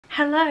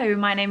Hello,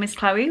 my name is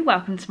Chloe,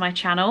 welcome to my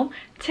channel.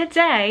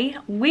 Today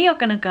we are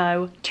gonna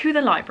go to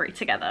the library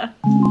together.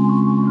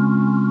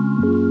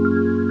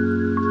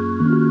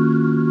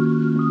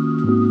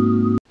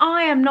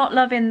 I am not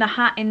loving the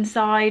hat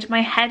inside.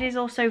 My head is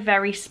also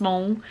very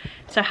small,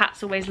 so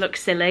hats always look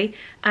silly,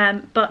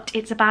 but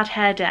it's a bad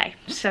hair day,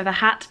 so the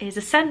hat is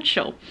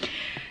essential.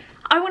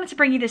 I wanted to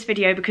bring you this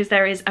video because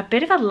there is a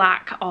bit of a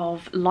lack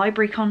of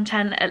library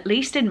content, at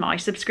least in my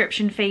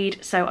subscription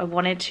feed, so I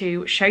wanted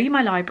to show you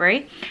my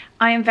library.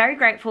 I am very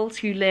grateful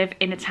to live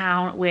in a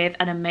town with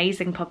an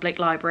amazing public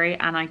library,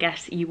 and I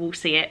guess you will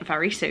see it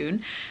very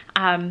soon.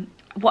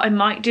 What I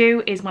might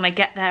do is when I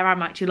get there, I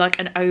might do like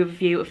an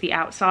overview of the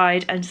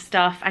outside and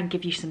stuff and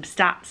give you some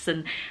stats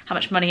and how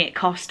much money it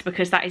cost,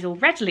 because that is all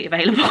readily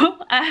available.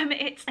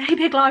 It's a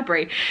big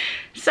library.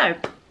 So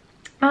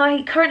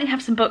I currently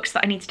have some books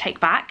that I need to take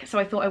back, so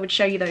I thought I would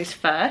show you those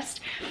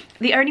first.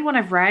 The only one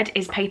I've read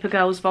is Paper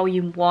Girls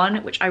Volume 1,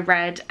 which I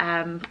read,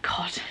 a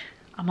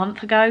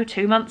month ago,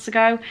 2 months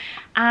ago,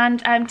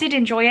 and did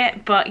enjoy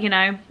it, but you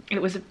know,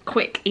 it was a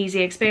quick,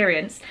 easy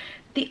experience.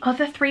 The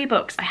other 3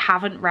 books I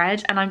haven't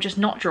read, and I'm just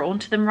not drawn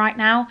to them right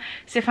now,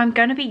 so if I'm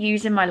going to be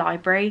using my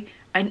library,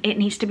 it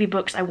needs to be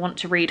books I want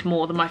to read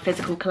more than my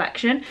physical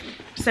collection.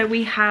 So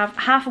we have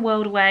Half a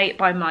World Away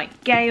by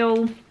Mike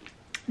Gale,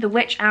 The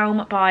Witch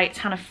Elm by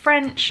Tana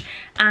French,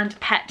 and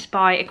Pet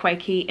by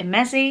Akwaeke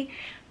Emezi.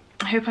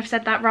 I hope I've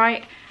said that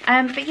right.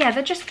 But yeah,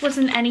 there just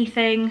wasn't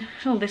anything.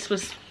 Oh, this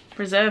was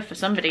reserved for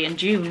somebody in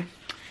June.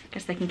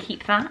 Guess they can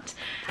keep that.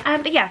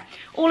 But yeah,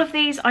 all of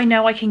these I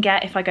know I can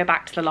get if I go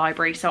back to the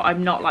library, so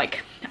I'm not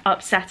like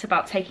upset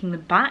about taking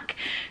them back.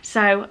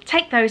 So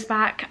take those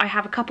back. I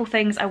have a couple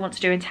things I want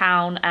to do in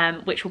town,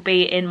 which will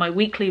be in my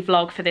weekly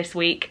vlog for this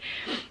week.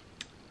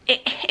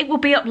 It will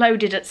be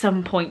uploaded at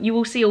some point. You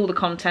will see all the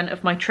content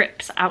of my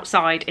trips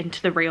outside into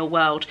the real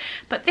world.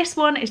 But this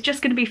one is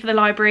just going to be for the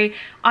library.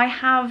 I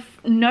have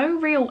no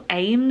real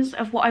aims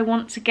of what I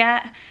want to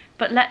get,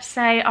 but let's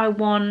say I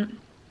want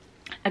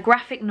a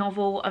graphic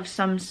novel of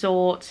some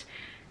sort,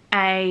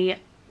 a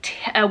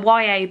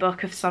YA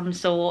book of some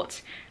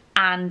sort,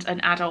 and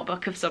an adult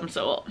book of some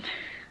sort,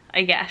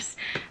 I guess.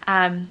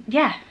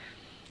 Yeah,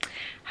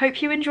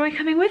 hope you enjoy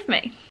coming with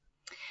me.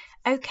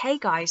 Okay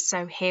guys,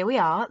 so here we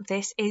are.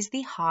 This is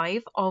the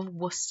Hive of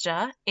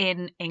Worcester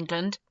in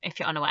England, if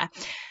you're unaware.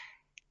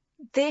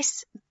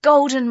 This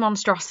golden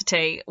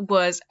monstrosity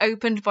was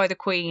opened by the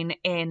Queen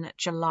in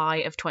July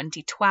of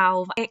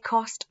 2012. It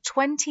cost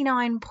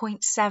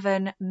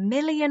 £29.7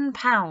 million.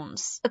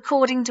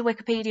 According to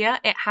Wikipedia,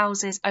 it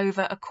houses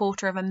over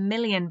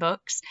 250,000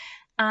 books.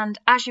 And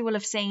as you will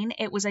have seen,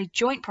 it was a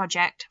joint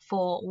project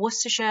for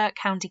Worcestershire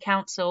County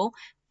Council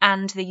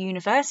and the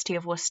University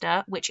of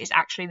Worcester, which is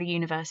actually the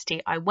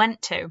university I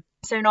went to.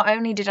 So not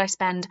only did I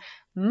spend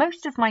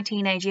most of my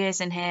teenage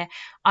years in here,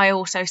 I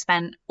also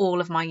spent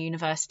all of my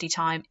university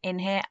time in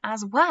here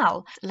as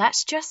well.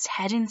 Let's just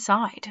head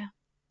inside.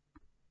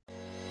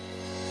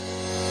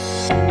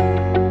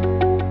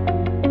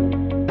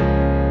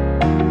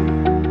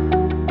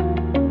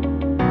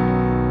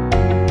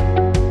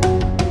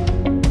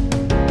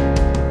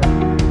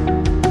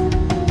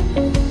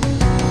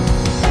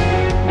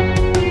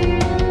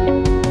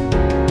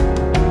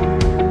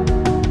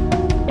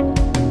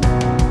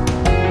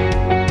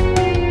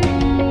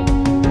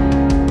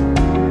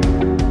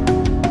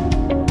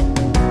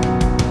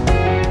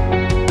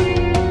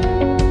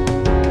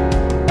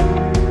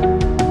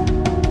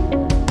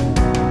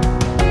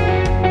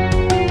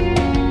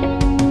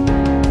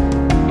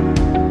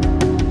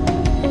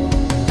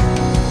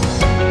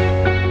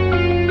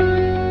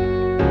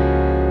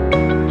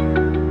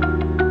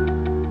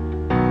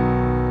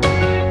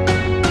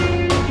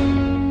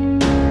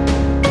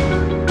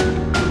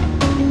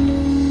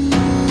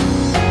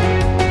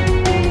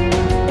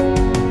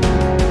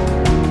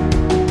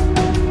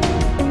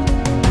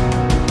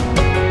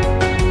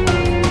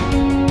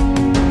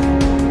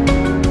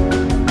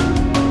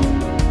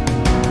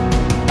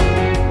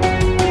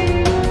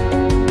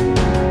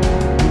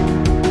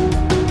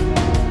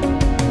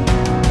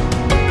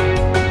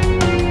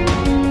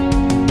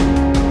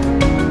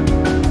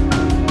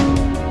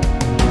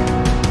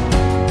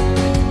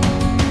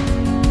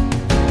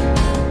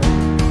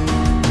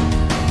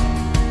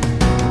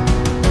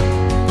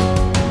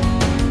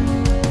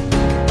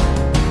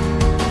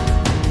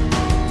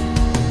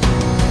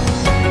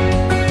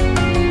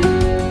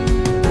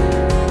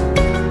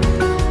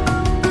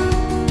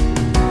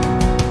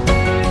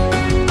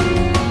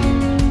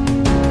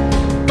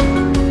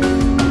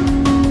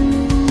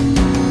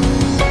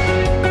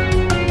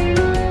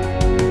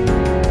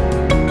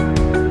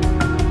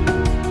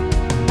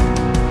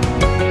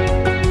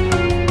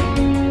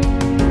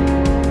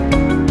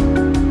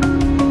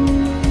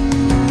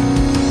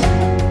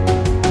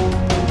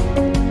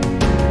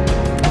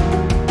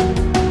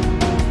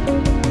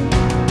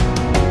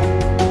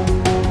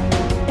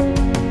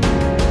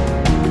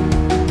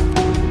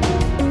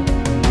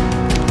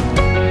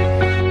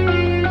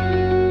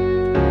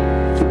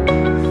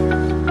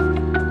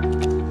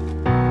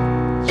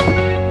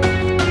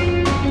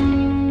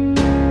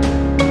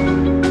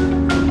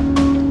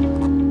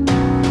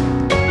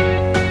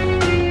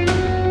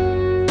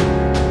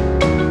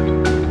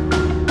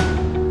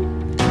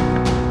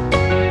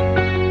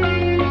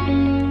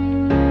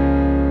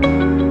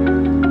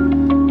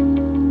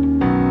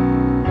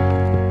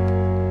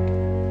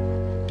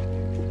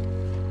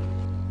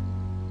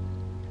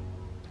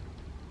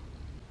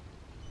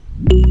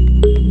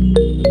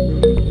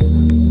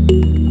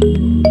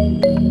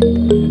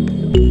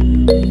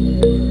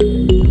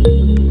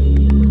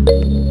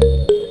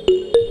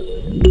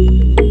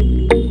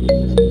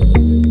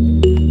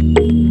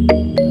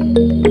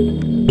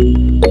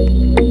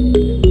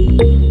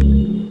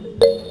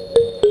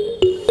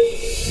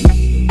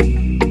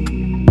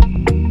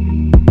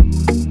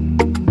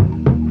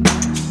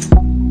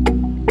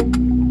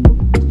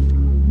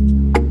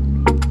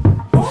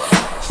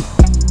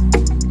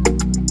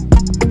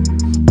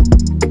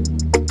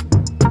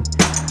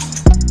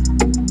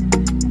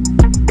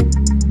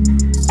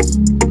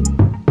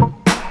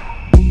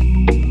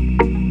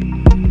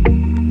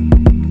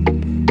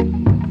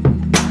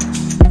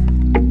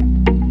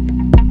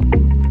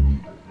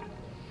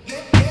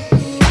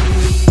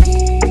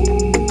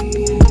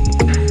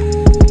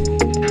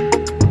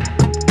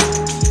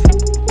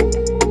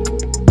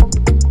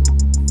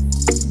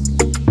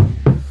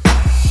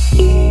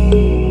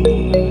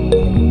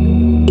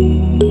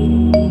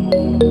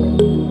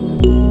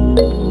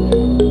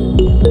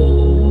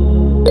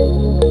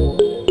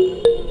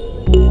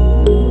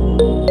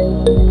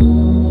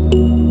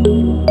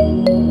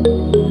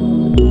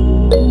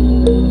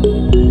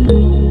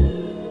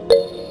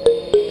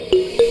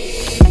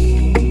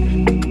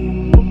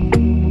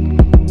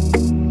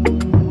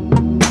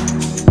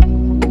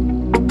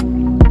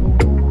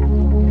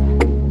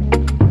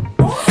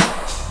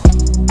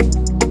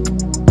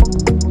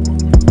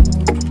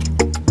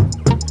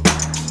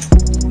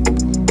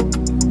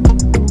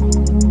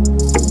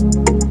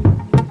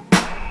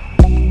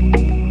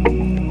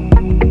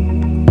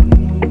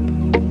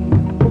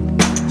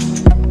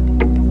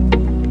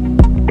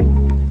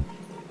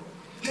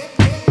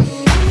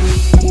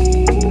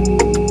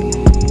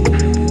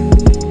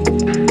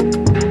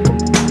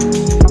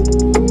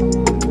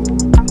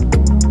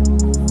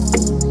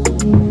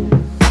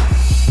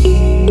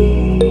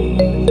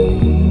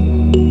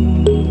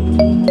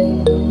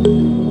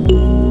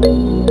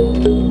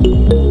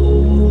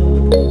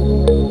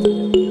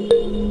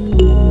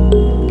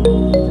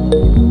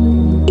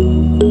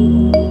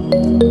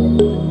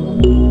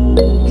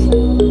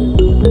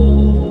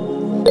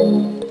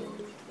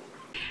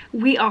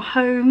 We are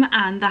home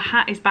and the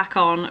hat is back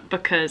on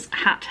because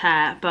hat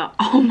hair, but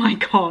oh my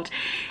god,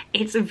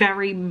 it's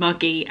very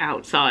muggy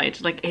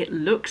outside. Like, it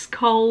looks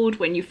cold.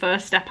 When you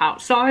first step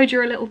outside,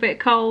 you're a little bit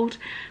cold,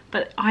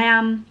 but I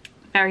am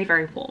very,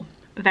 very warm.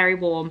 Very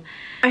warm.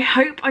 I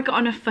hope I got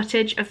enough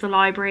footage of the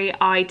library.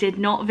 I did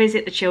not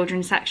visit the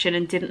children's section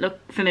and didn't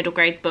look for middle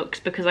grade books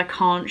because I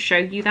can't show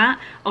you that.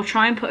 I'll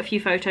try and put a few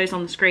photos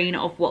on the screen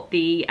of what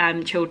the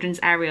children's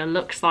area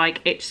looks like.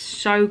 It's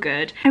so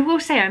good. I will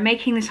say, I'm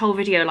making this whole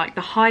video like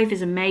the Hive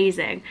is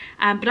amazing,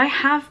 but I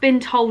have been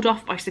told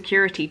off by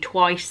security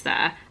twice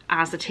there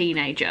as a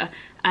teenager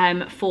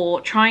for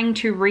trying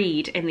to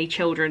read in the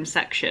children's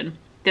section.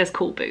 There's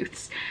call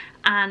booths.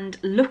 And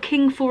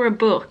looking for a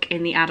book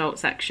in the adult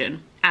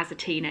section as a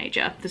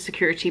teenager. The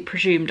security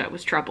presumed I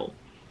was trouble.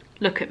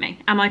 Look at me.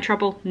 Am I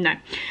trouble? No.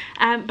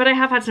 But I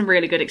have had some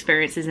really good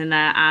experiences in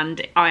there,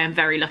 and I am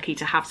very lucky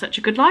to have such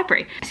a good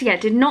library. So yeah,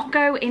 did not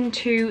go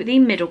into the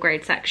middle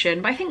grade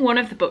section, but I think one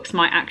of the books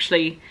might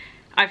actually,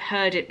 I've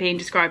heard it being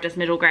described as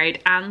middle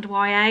grade and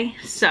YA.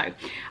 So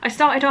I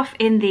started off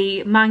in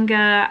the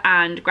manga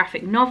and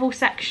graphic novel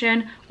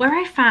section, where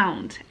I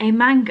found a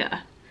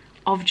manga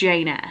of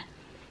Jane Eyre.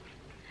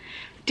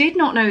 Did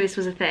not know this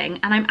was a thing,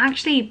 and I'm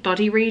actually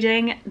buddy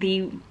reading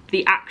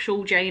the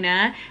actual Jane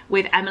Eyre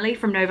with Emily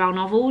from Novell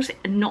Novels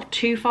not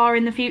too far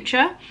in the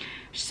future.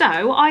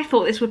 So I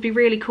thought this would be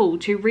really cool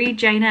to read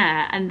Jane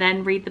Eyre and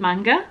then read the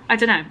manga. I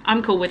don't know,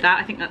 I'm cool with that.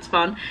 I think that's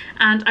fun,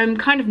 and I'm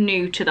kind of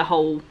new to the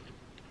whole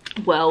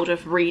world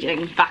of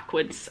reading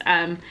backwards,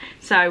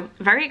 so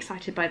very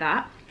excited by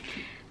that.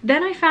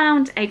 Then I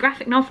found a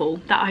graphic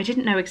novel that I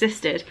didn't know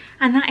existed,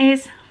 and that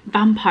is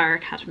Vampire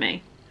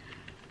Academy.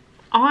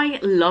 I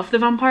love the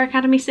Vampire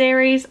Academy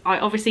series. I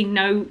obviously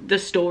know the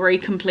story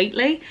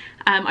completely.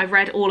 I've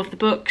read all of the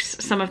books,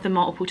 some of them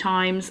multiple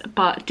times,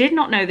 but did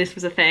not know this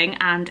was a thing,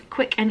 and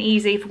quick and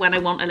easy for when I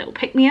want a little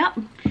pick-me-up.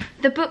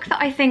 The book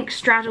that I think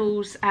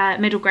straddles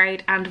middle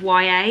grade and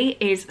YA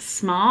is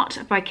Smart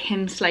by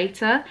Kim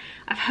Slater.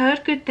 I've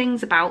heard good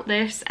things about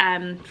this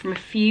from a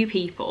few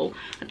people,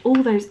 and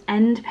all those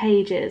end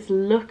pages,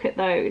 look at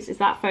those. Is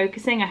that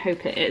focusing? I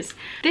hope it is.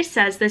 This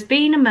says, there's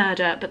been a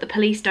murder, but the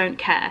police don't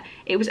care.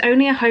 It was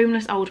only a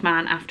homeless old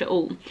man after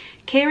all.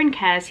 Kieran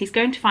cares. He's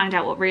going to find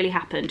out what really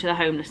happened to the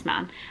homeless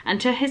man and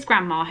to his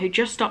grandma, who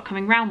just stopped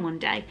coming round one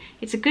day.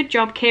 It's a good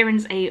job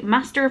Kieran's a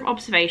master of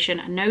observation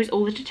and knows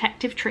all the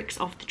detective tricks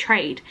of the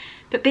trade.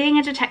 But being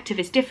a detective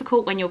is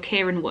difficult when you're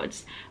Kieran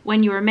Woods,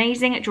 when you're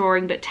amazing at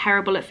drawing but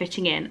terrible at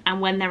fitting in, and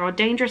when there are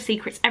dangerous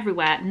secrets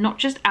everywhere, not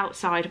just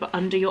outside but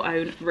under your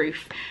own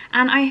roof.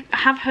 And I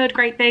have heard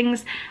great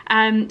things,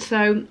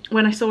 so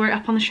when I saw it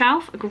up on the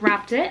shelf, I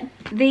grabbed it.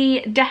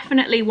 The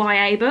definitely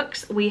YA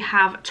books, we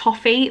have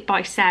Toffee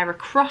by Sarah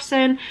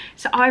Crossan.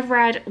 So I've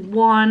read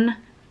 1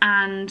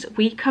 and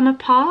We Come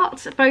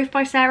Apart, both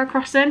by Sarah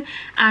Crossan,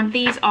 and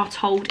these are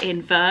told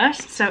in verse,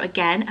 so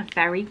again a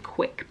very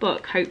quick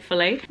book,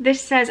 hopefully. This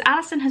says,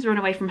 Alison has run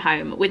away from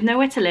home. With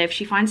nowhere to live,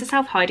 she finds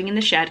herself hiding in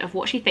the shed of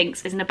what she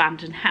thinks is an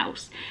abandoned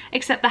house.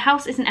 Except the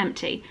house isn't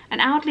empty. An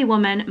elderly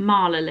woman,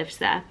 Marla, lives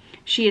there.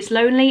 She is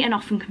lonely and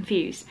often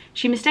confused.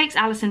 She mistakes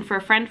Alison for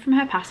a friend from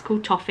her past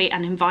called Toffee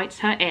and invites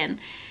her in.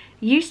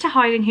 Used to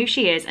hiding who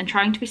she is and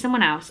trying to be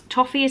someone else,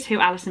 Toffee is who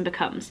Alison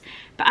becomes.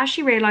 But as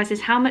she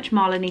realises how much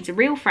Marla needs a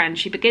real friend,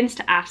 she begins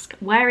to ask,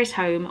 where is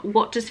home,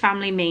 what does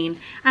family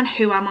mean, and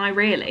who am I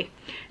really?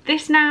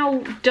 This now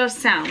does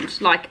sound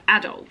like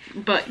adult,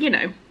 but you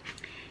know,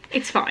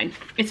 it's fine.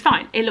 It's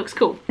fine. It looks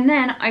cool. And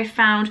then I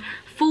found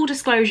Full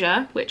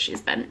Disclosure, which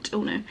is bent,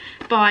 oh no,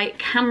 by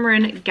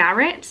Cameron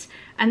Garrett.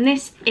 And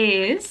this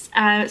is,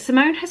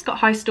 Simone has got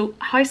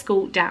high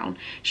school down.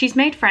 She's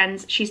made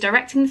friends, she's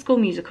directing the school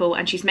musical,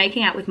 and she's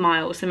making out with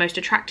Miles, the most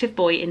attractive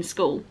boy in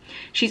school.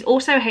 She's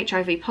also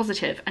HIV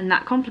positive, and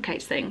that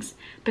complicates things.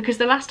 Because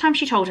the last time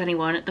she told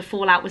anyone, the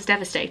fallout was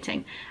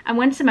devastating. And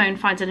when Simone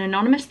finds an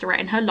anonymous threat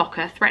in her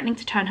locker threatening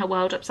to turn her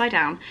world upside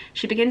down,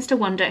 she begins to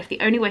wonder if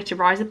the only way to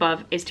rise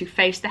above is to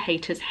face the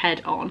haters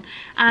head on.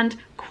 And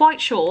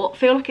quite short,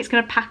 feel like it's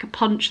going to pack a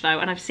punch though,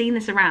 and I've seen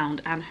this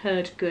around and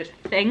heard good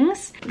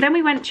things. Then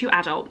we went to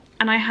adult,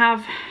 and I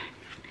have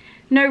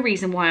no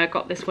reason why I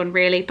got this one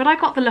really, but I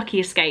got The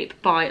Lucky Escape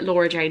by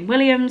Laura Jane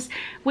Williams,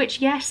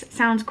 which, yes,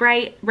 sounds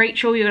great.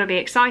 Rachel, you're going to be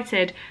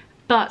excited,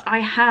 but I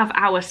have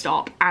Our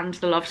Stop and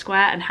The Love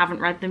Square and haven't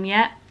read them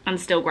yet and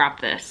still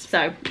grabbed this,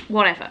 so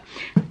whatever.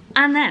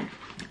 And then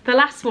the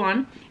last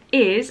one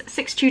is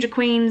Six Tudor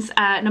Queens,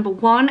 number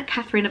 1,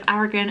 Catherine of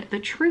Aragon, The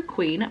True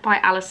Queen by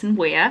Alison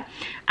Weir,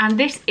 and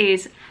this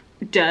is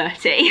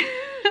dirty.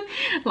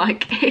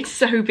 Like, it's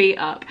so beat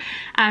up,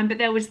 but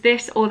there was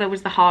this, or there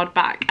was the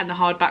hardback, and the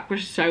hardback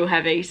was so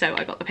heavy, so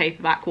I got the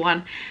paperback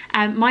one.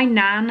 My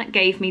nan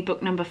gave me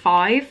book number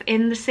 5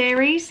 in the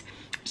series,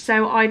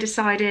 so I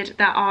decided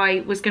that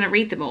I was going to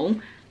read them all.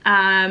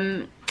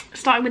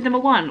 starting with number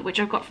 1, which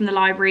I've got from the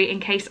library in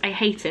case I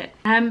hate it.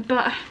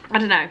 But I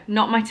don't know,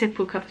 not my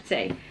typical cup of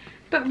tea.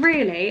 But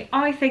really,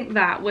 I think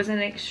that was an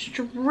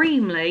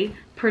extremely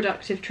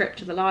productive trip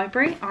to the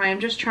library. I am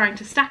just trying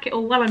to stack it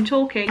all while I'm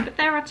talking, but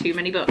there are too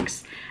many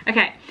books.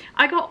 Okay,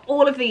 I got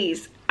all of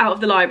these out of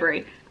the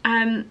library.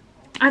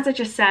 As I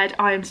just said,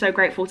 I am so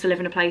grateful to live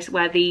in a place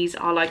where these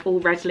are like all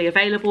readily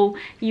available.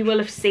 You will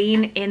have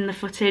seen in the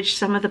footage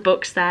some of the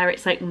books there.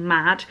 It's like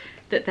mad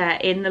that they're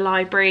in the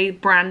library,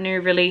 brand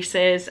new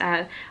releases.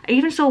 I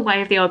even saw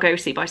Way of the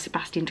Argosy by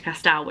Sebastian de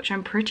Castell, which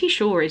I'm pretty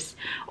sure is,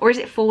 or is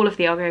it Fall of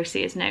the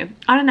Argosy is new?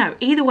 I don't know,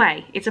 either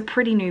way, it's a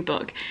pretty new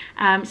book.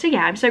 So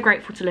yeah, I'm so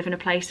grateful to live in a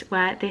place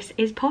where this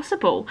is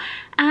possible.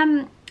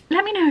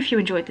 Let me know if you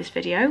enjoyed this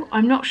video.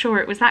 I'm not sure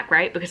it was that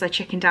great because I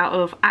chickened out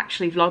of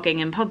actually vlogging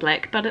in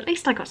public, but at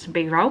least I got some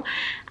B-roll.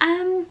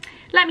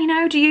 Let me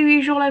know, do you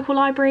use your local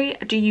library?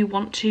 Do you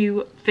want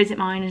to visit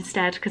mine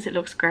instead because it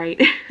looks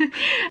great?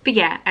 But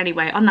yeah,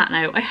 anyway, on that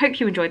note, I hope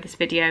you enjoyed this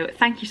video.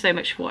 Thank you so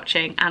much for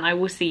watching and I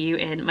will see you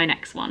in my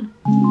next one.